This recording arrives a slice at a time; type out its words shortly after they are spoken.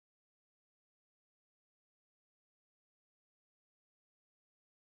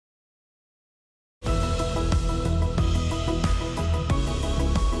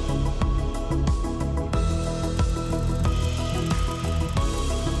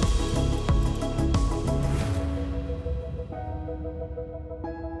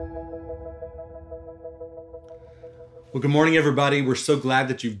Well, good morning, everybody. We're so glad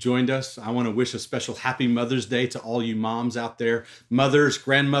that you've joined us. I want to wish a special happy Mother's Day to all you moms out there, mothers,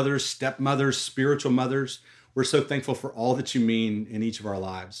 grandmothers, stepmothers, spiritual mothers. We're so thankful for all that you mean in each of our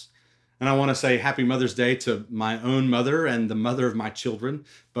lives. And I want to say happy Mother's Day to my own mother and the mother of my children,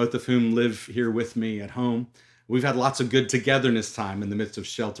 both of whom live here with me at home. We've had lots of good togetherness time in the midst of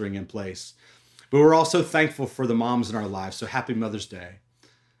sheltering in place. But we're also thankful for the moms in our lives. So happy Mother's Day.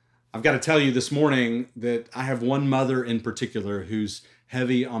 I've got to tell you this morning that I have one mother in particular who's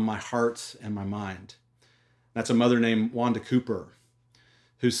heavy on my heart and my mind. That's a mother named Wanda Cooper,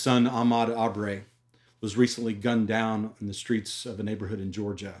 whose son Ahmad Abre was recently gunned down in the streets of a neighborhood in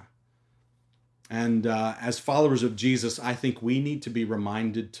Georgia. And as followers of Jesus, I think we need to be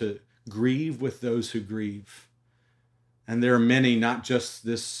reminded to grieve with those who grieve. And there are many, not just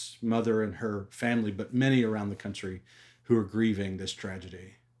this mother and her family, but many around the country who are grieving this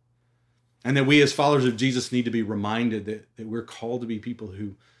tragedy. And that we as followers of Jesus need to be reminded that we're called to be people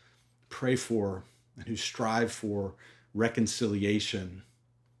who pray for and who strive for reconciliation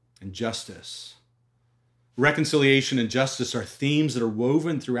and justice. Reconciliation and justice are themes that are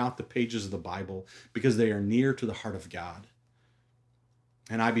woven throughout the pages of the Bible because they are near to the heart of God.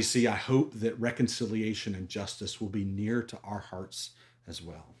 And IBC, I hope that reconciliation and justice will be near to our hearts as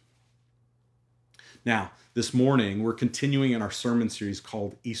well. Now, this morning, we're continuing in our sermon series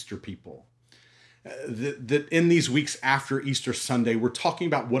called Easter People. That in these weeks after Easter Sunday, we're talking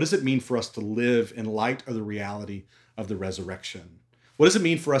about what does it mean for us to live in light of the reality of the resurrection? What does it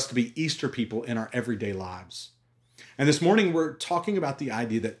mean for us to be Easter people in our everyday lives? And this morning, we're talking about the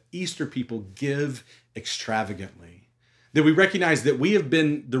idea that Easter people give extravagantly. That we recognize that we have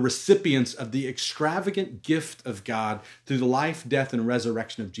been the recipients of the extravagant gift of God through the life, death, and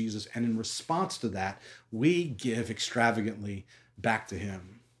resurrection of Jesus. And in response to that, we give extravagantly back to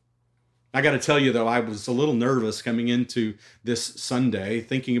him. I got to tell you, though, I was a little nervous coming into this Sunday,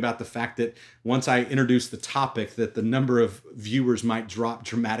 thinking about the fact that once I introduced the topic, that the number of viewers might drop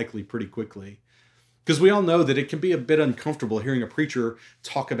dramatically pretty quickly. Because we all know that it can be a bit uncomfortable hearing a preacher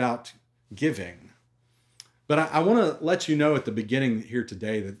talk about giving. But I want to let you know at the beginning here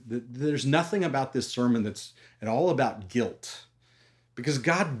today that there's nothing about this sermon that's at all about guilt. Because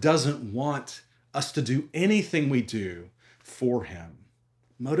God doesn't want us to do anything we do for him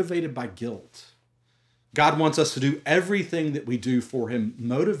motivated by guilt. God wants us to do everything that we do for him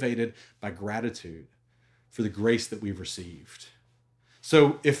motivated by gratitude for the grace that we've received.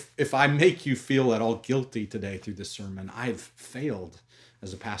 So if I make you feel at all guilty today through this sermon, I've failed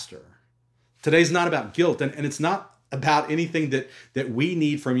as a pastor. Today's not about guilt, and it's not about anything that we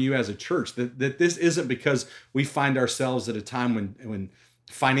need from you as a church, that this isn't because we find ourselves at a time when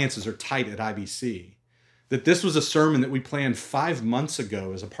finances are tight at IBC. That this was a sermon that we planned 5 months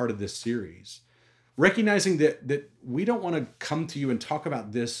ago as a part of this series. Recognizing that we don't want to come to you and talk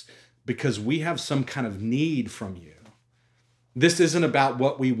about this because we have some kind of need from you. This isn't about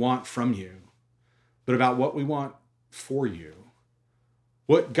what we want from you, but about what we want for you.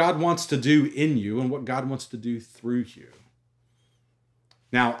 What God wants to do in you and what God wants to do through you.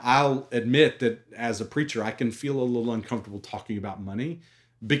 Now, I'll admit that as a preacher, I can feel a little uncomfortable talking about money,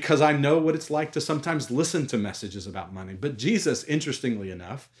 because I know what it's like to sometimes listen to messages about money. But Jesus, interestingly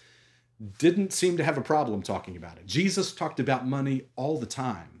enough, didn't seem to have a problem talking about it. Jesus talked about money all the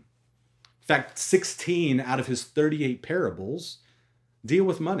time. In fact, 16 out of his 38 parables deal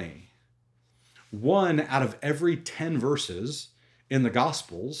with money. 1 out of every 10 verses in the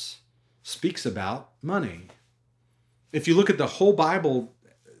Gospels speaks about money. If you look at the whole Bible,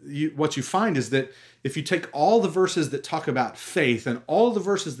 what you find is that if you take all the verses that talk about faith and all the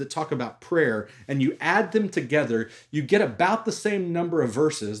verses that talk about prayer and you add them together, you get about the same number of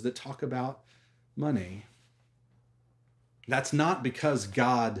verses that talk about money. That's not because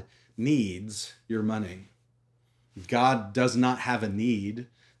God needs your money. God does not have a need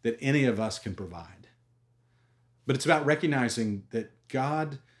that any of us can provide. But it's about recognizing that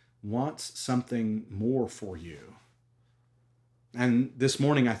God wants something more for you. And this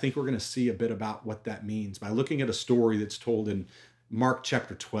morning, I think we're going to see a bit about what that means by looking at a story that's told in Mark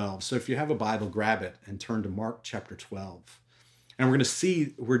chapter 12. So if you have a Bible, grab it and turn to Mark chapter 12. And we're going to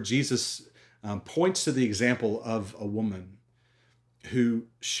see where Jesus points to the example of a woman who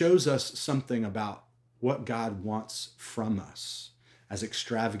shows us something about what God wants from us as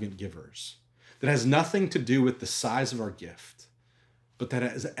extravagant givers. That has nothing to do with the size of our gift, but that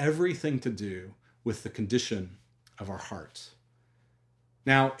has everything to do with the condition of our hearts.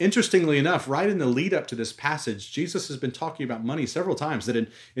 Now, interestingly enough, right in the lead up to this passage, Jesus has been talking about money several times. That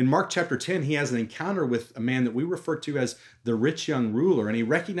in Mark chapter 10, he has an encounter with a man that we refer to as the rich young ruler. And he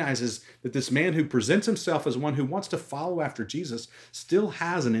recognizes that this man who presents himself as one who wants to follow after Jesus still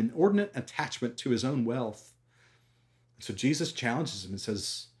has an inordinate attachment to his own wealth. So Jesus challenges him and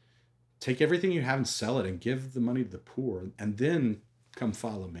says, take everything you have and sell it and give the money to the poor, and then come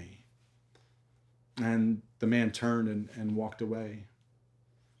follow me. And the man turned and walked away.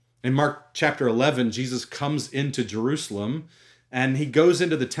 In Mark chapter 11, Jesus comes into Jerusalem and he goes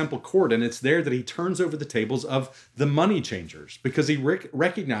into the temple court, and it's there that he turns over the tables of the money changers, because he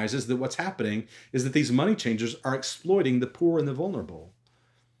recognizes that what's happening is that these money changers are exploiting the poor and the vulnerable.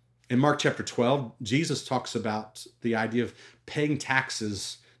 In Mark chapter 12, Jesus talks about the idea of paying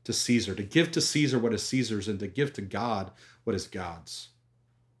taxes to Caesar, to give to Caesar what is Caesar's and to give to God what is God's.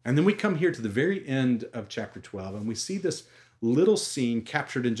 And then we come here to the very end of chapter 12, and we see this little scene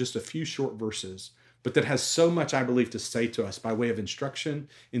captured in just a few short verses, but that has so much, I believe, to say to us by way of instruction,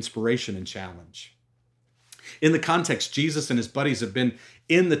 inspiration, and challenge. In the context, Jesus and his buddies have been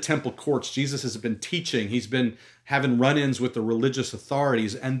in the temple courts. Jesus has been teaching. He's been having run-ins with the religious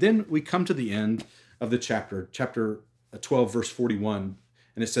authorities. And then we come to the end of the chapter 12, verse 41.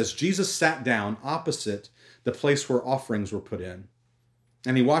 And it says, Jesus sat down opposite the place where offerings were put in.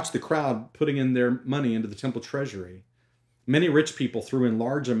 And he watched the crowd putting in their money into the temple treasury. Many rich people threw in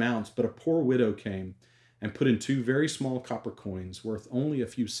large amounts, but a poor widow came and put in 2 very small copper coins worth only a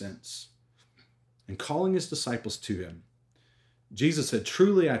few cents. And calling his disciples to him, Jesus said,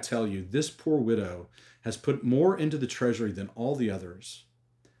 truly I tell you, this poor widow has put more into the treasury than all the others.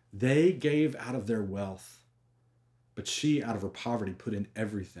 They gave out of their wealth, but she out of her poverty put in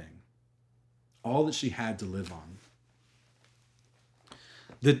everything, all that she had to live on.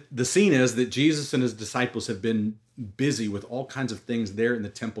 The scene is that Jesus and his disciples have been busy with all kinds of things there in the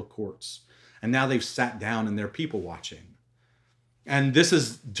temple courts. And now they've sat down and they're people watching. And this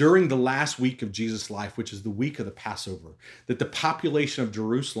is during the last week of Jesus' life, which is the week of the Passover, that the population of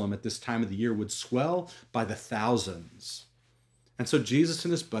Jerusalem at this time of the year would swell by the thousands. And so Jesus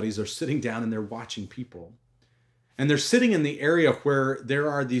and his buddies are sitting down and they're watching people. And they're sitting in the area where there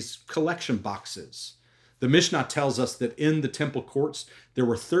are these collection boxes. The Mishnah tells us that in the temple courts, there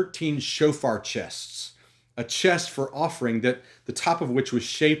were 13 shofar chests, a chest for offering that the top of which was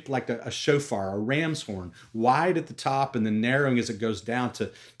shaped like a shofar, a ram's horn, wide at the top and then narrowing as it goes down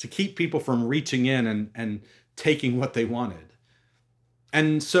to keep people from reaching in and taking what they wanted.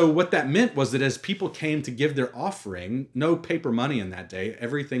 And so what that meant was that as people came to give their offering, no paper money in that day,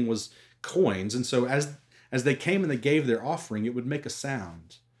 everything was coins. And so as they came and they gave their offering, it would make a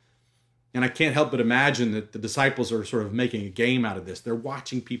sound. And I can't help but imagine that the disciples are sort of making a game out of this. They're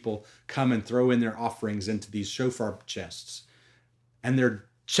watching people come and throw in their offerings into these shofar chests. And they're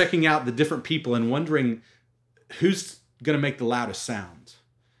checking out the different people and wondering who's going to make the loudest sound.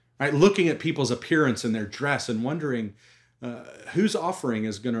 Right? Looking at people's appearance and their dress and wondering whose offering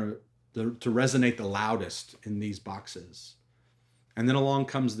is going to resonate the loudest in these boxes. And then along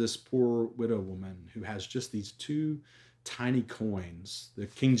comes this poor widow woman who has just these 2 tiny coins. The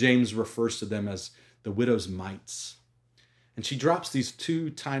King James refers to them as the widow's mites. And she drops these 2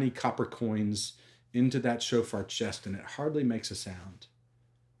 tiny copper coins into that shofar chest, and it hardly makes a sound.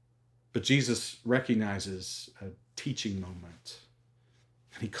 But Jesus recognizes a teaching moment,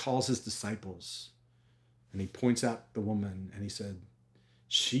 and he calls his disciples, and he points out the woman, and he said,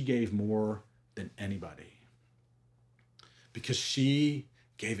 she gave more than anybody, because she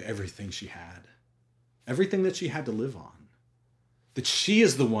gave everything she had. Everything that she had to live on. That she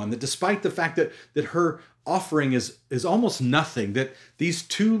is the one that, despite the fact that her offering is almost nothing, that these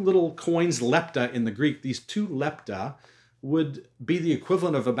 2 little coins, lepta in the Greek, these 2 lepta would be the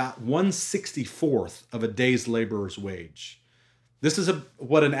equivalent of about 1/64th of a day's laborer's wage. This is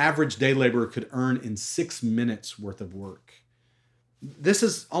what an average day laborer could earn in 6 minutes worth of work. This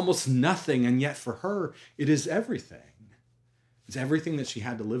is almost nothing, and yet for her, it is everything. It's everything that she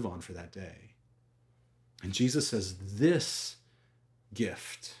had to live on for that day. And Jesus says, this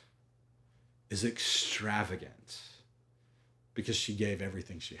gift is extravagant because she gave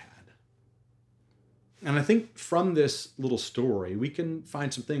everything she had. And I think from this little story, we can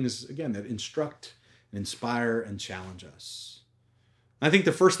find some things, again, that instruct, and inspire, and challenge us. I think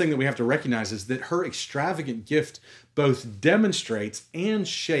the first thing that we have to recognize is that her extravagant gift both demonstrates and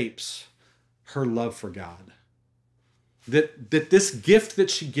shapes her love for God. That this gift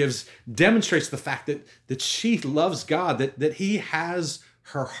that she gives demonstrates the fact that she loves God, that he has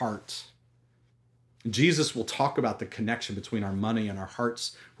her heart. Jesus will talk about the connection between our money and our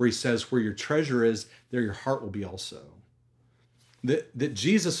hearts, where he says, where your treasure is, there your heart will be also. that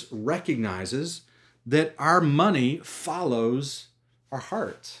Jesus recognizes that our money follows our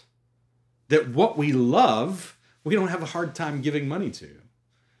heart. That what we love, we don't have a hard time giving money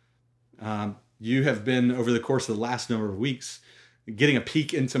to. You have been, over the course of the last number of weeks, getting a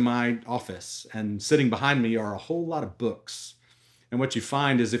peek into my office, and sitting behind me are a whole lot of books. And what you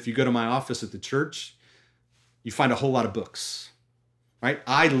find is, if you go to my office at the church, you find a whole lot of books, right?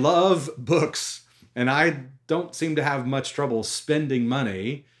 I love books, and I don't seem to have much trouble spending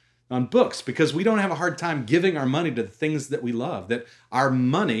money on books because we don't have a hard time giving our money to the things that we love, that our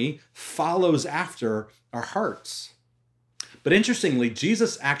money follows after our hearts. But interestingly,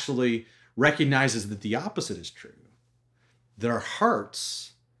 Jesus actually recognizes that the opposite is true, that our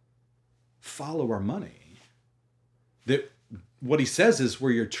hearts follow our money. That what he says is,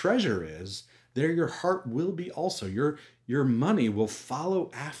 where your treasure is, there your heart will be also. Your money will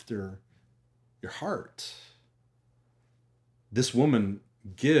follow after your heart. This woman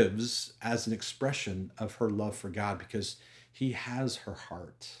gives as an expression of her love for God because he has her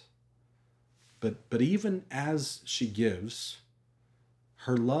heart. But even as she gives,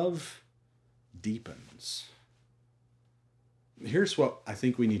 her love deepens. Here's what I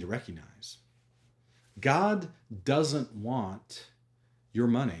think we need to recognize. God doesn't want your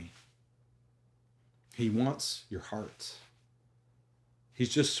money. He wants your heart. He's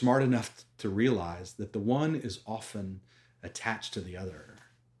just smart enough to realize that the one is often attached to the other.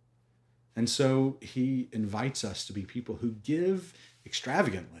 And so he invites us to be people who give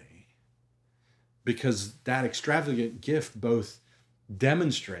extravagantly, because that extravagant gift both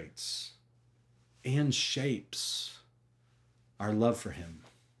demonstrates and shapes our love for him.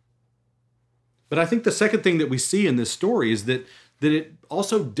 But I think the second thing that we see in this story is that it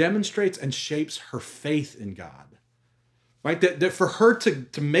also demonstrates and shapes her faith in God. Right? That for her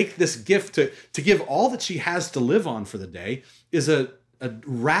to make this gift, to give all that she has to live on for the day, is a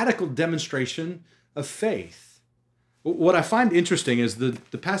radical demonstration of faith. What I find interesting is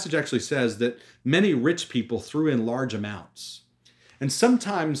the passage actually says that many rich people threw in large amounts. And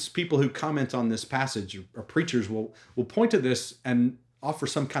sometimes people who comment on this passage, or preachers, will point to this and offer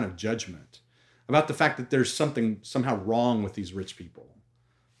some kind of judgment about the fact that there's something somehow wrong with these rich people.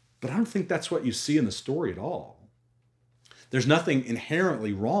 But I don't think that's what you see in the story at all. There's nothing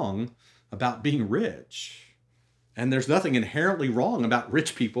inherently wrong about being rich. And there's nothing inherently wrong about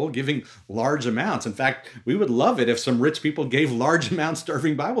rich people giving large amounts. In fact, we would love it if some rich people gave large amounts to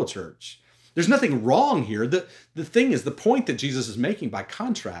Irving Bible Church. There's nothing wrong here. The thing is, the point that Jesus is making by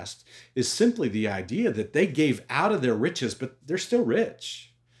contrast is simply the idea that they gave out of their riches, but they're still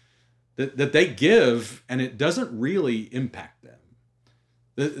rich. That they give and it doesn't really impact them.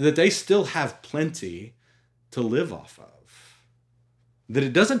 That they still have plenty to live off of. That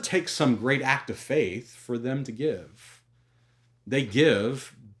it doesn't take some great act of faith for them to give. They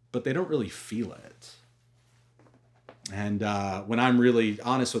give, but they don't really feel it. And when I'm really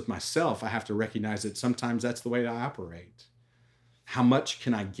honest with myself, I have to recognize that sometimes that's the way I operate. How much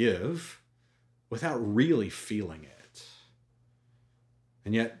can I give without really feeling it?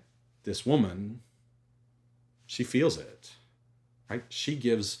 And yet, this woman, she feels it, right? She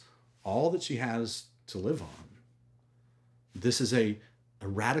gives all that she has to live on. This is a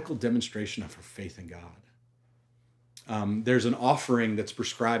radical demonstration of her faith in God. There's an offering that's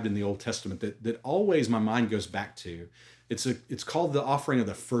prescribed in the Old Testament that always my mind goes back to. It's called the offering of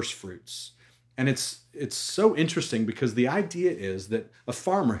the first fruits. And it's so interesting because the idea is that a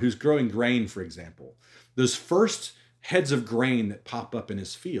farmer who's growing grain, for example, those first heads of grain that pop up in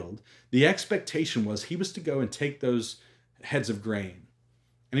his field, the expectation was he was to go and take those heads of grain,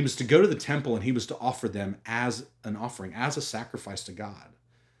 and he was to go to the temple and he was to offer them as an offering, as a sacrifice to God.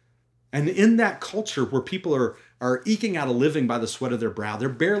 And in that culture where people are eking out a living by the sweat of their brow, they're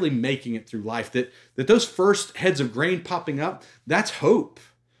barely making it through life, that those first heads of grain popping up, that's hope,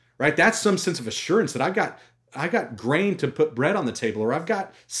 right? That's some sense of assurance that I got grain to put bread on the table, or I've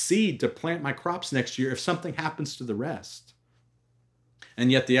got seed to plant my crops next year if something happens to the rest.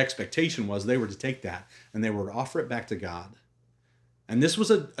 And yet the expectation was they were to take that and they were to offer it back to God. And this was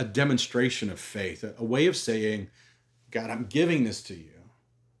a demonstration of faith, a way of saying, God, I'm giving this to you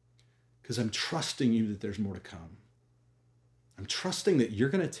because I'm trusting you that there's more to come. I'm trusting that you're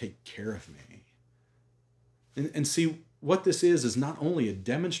going to take care of me. And see, what this is not only a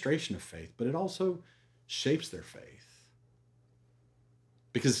demonstration of faith, but it also shapes their faith.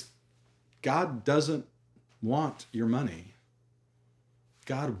 Because God doesn't want your money.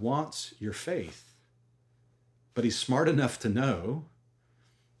 God wants your faith. But he's smart enough to know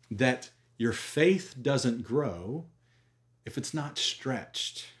that your faith doesn't grow if it's not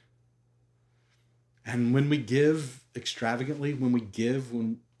stretched. And when we give extravagantly, when we give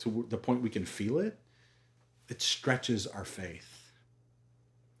to the point we can feel it, it stretches our faith.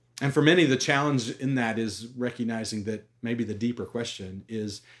 And for many, the challenge in that is recognizing that maybe the deeper question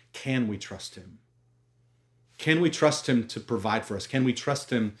is, can we trust him? Can we trust him to provide for us? Can we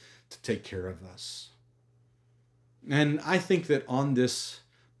trust him to take care of us? And I think that on this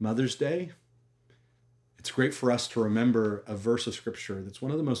Mother's Day, it's great for us to remember a verse of scripture that's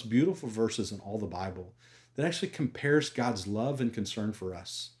one of the most beautiful verses in all the Bible that actually compares God's love and concern for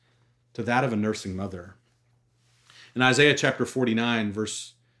us to that of a nursing mother. In Isaiah chapter 49,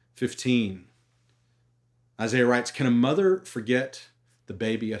 verse 15, Isaiah writes, "Can a mother forget the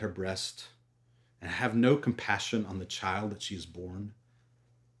baby at her breast and have no compassion on the child that she has born?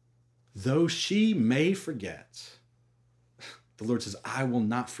 Though she may forget," the Lord says, "I will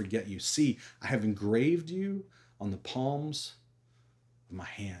not forget you. See, I have engraved you on the palms of my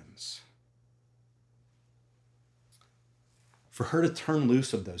hands." For her to turn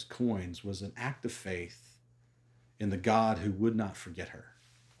loose of those coins was an act of faith in the God who would not forget her.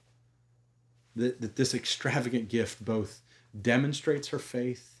 That this extravagant gift both demonstrates her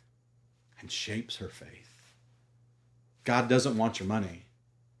faith and shapes her faith. God doesn't want your money.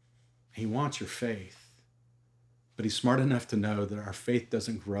 He wants your faith. But he's smart enough to know that our faith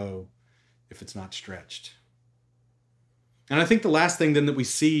doesn't grow if it's not stretched. And I think the last thing then that we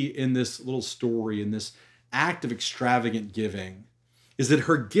see in this little story, in this act of extravagant giving, is that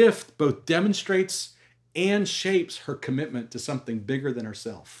her gift both demonstrates and shapes her commitment to something bigger than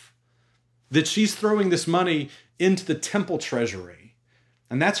herself. That she's throwing this money into the temple treasury.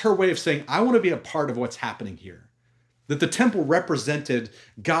 And that's her way of saying, I want to be a part of what's happening here. That the temple represented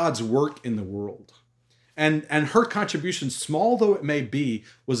God's work in the world. And her contribution, small though it may be,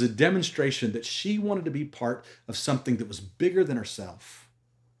 was a demonstration that she wanted to be part of something that was bigger than herself.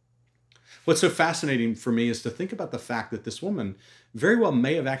 What's so fascinating for me is to think about the fact that this woman very well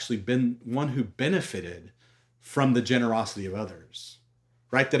may have actually been one who benefited from the generosity of others,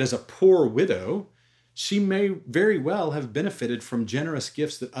 right? That as a poor widow, she may very well have benefited from generous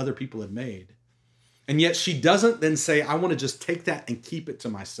gifts that other people had made. And yet she doesn't then say, I want to just take that and keep it to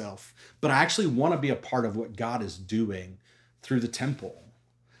myself, but I actually want to be a part of what God is doing through the temple.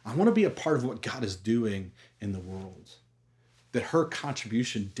 I want to be a part of what God is doing in the world. That her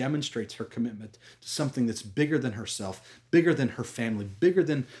contribution demonstrates her commitment to something that's bigger than herself, bigger than her family, bigger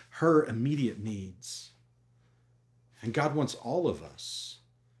than her immediate needs. And God wants all of us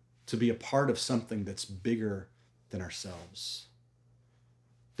to be a part of something that's bigger than ourselves.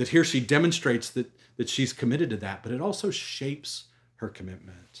 That here she demonstrates that she's committed to that, but it also shapes her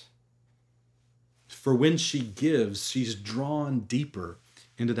commitment. For when she gives, she's drawn deeper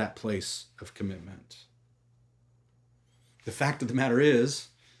into that place of commitment. The fact of the matter is,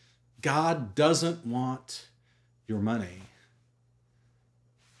 God doesn't want your money,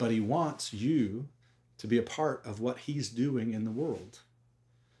 but he wants you to be a part of what he's doing in the world.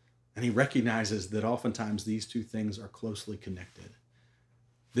 And he recognizes that oftentimes these two things are closely connected.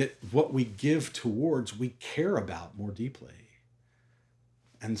 That what we give towards, we care about more deeply.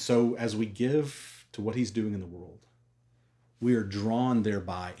 And so as we give to what he's doing in the world, we are drawn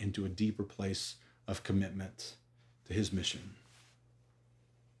thereby into a deeper place of commitment to his mission.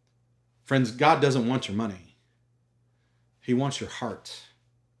 Friends, God doesn't want your money. He wants your heart.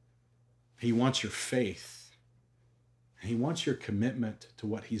 He wants your faith. And he wants your commitment to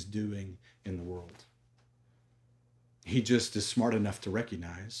what he's doing in the world. He just is smart enough to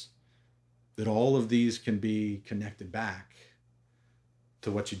recognize that all of these can be connected back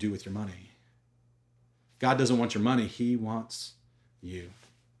to what you do with your money. God doesn't want your money. He wants you.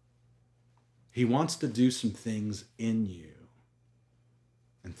 He wants to do some things in you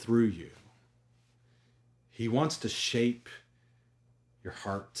and through you. He wants to shape your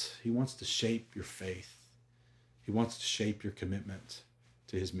heart. He wants to shape your faith. He wants to shape your commitment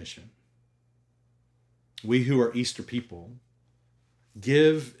to his mission. We who are Easter people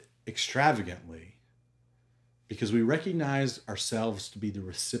give extravagantly because we recognize ourselves to be the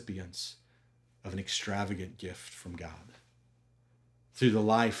recipients of an extravagant gift from God through the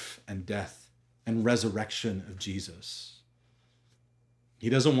life and death and resurrection of Jesus. He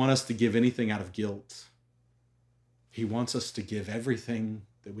doesn't want us to give anything out of guilt. He wants us to give everything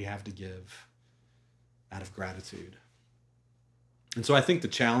that we have to give out of gratitude. And so I think the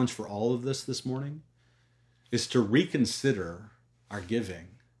challenge for all of this morning is to reconsider our giving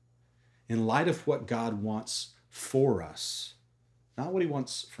in light of what God wants for us, not what he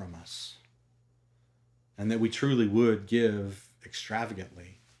wants from us. And that we truly would give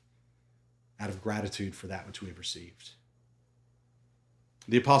extravagantly out of gratitude for that which we have received.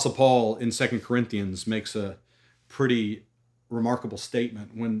 The Apostle Paul in 2 Corinthians makes a pretty remarkable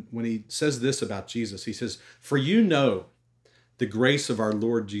statement when he says this about Jesus. He says, "For you know the grace of our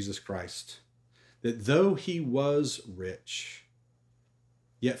Lord Jesus Christ, that though he was rich,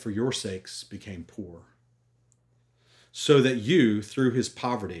 yet for your sakes became poor, so that you, through his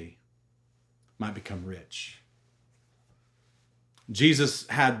poverty, might become rich." Jesus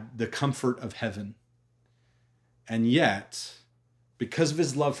had the comfort of heaven, and yet, because of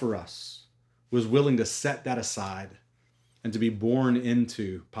his love for us, was willing to set that aside and to be born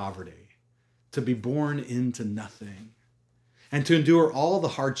into poverty, to be born into nothing, and to endure all the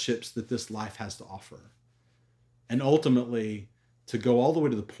hardships that this life has to offer, and ultimately to go all the way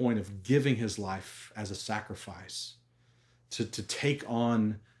to the point of giving his life as a sacrifice, to take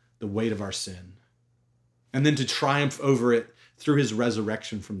on the weight of our sin, and then to triumph over it through his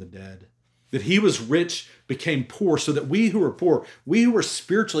resurrection from the dead. That he was rich, became poor, so that we who were poor, we who were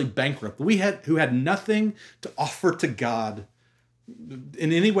spiritually bankrupt, who had nothing to offer to God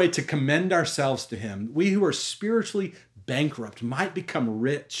in any way to commend ourselves to him, we who are spiritually bankrupt might become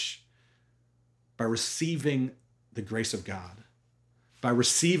rich by receiving the grace of God, by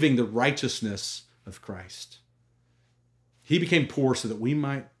receiving the righteousness of Christ. He became poor so that we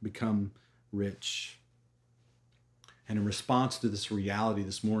might become rich. And in response to this reality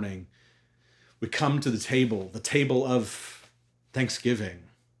this morning, we come to the table of thanksgiving,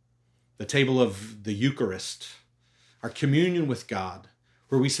 the table of the Eucharist, our communion with God,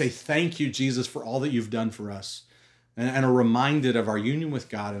 where we say, "Thank you, Jesus, for all that you've done for us," and are reminded of our union with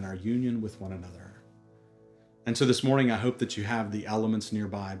God and our union with one another. And so this morning, I hope that you have the elements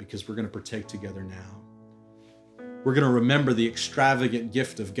nearby, because we're going to partake together now. We're going to remember the extravagant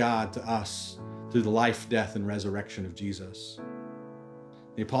gift of God to us through the life, death, and resurrection of Jesus.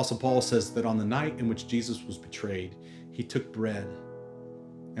 The Apostle Paul says that on the night in which Jesus was betrayed, he took bread,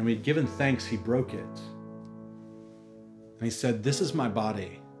 and when he had given thanks, he broke it. And he said, "This is my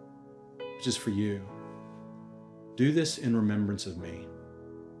body, which is for you. Do this in remembrance of me."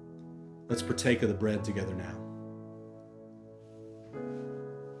 Let's partake of the bread together now.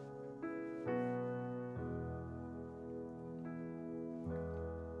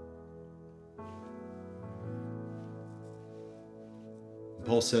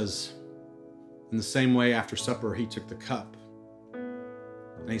 Paul says, in the same way, after supper, he took the cup,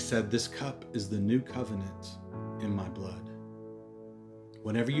 and he said, "This cup is the new covenant in my blood.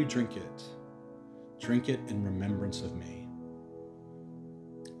 Whenever you drink it in remembrance of me."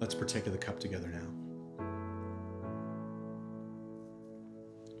 Let's partake of the cup together now.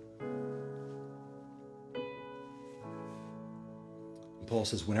 And Paul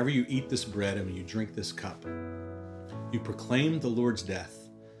says, "Whenever you eat this bread and when you drink this cup, you proclaim the Lord's death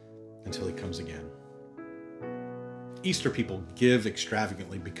until he comes again." Easter people give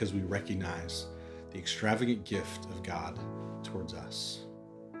extravagantly because we recognize the extravagant gift of God towards us.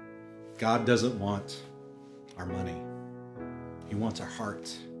 God doesn't want our money. He wants our heart.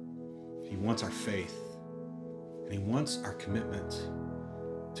 He wants our faith. And he wants our commitment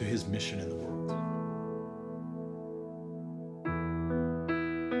to his mission in the world.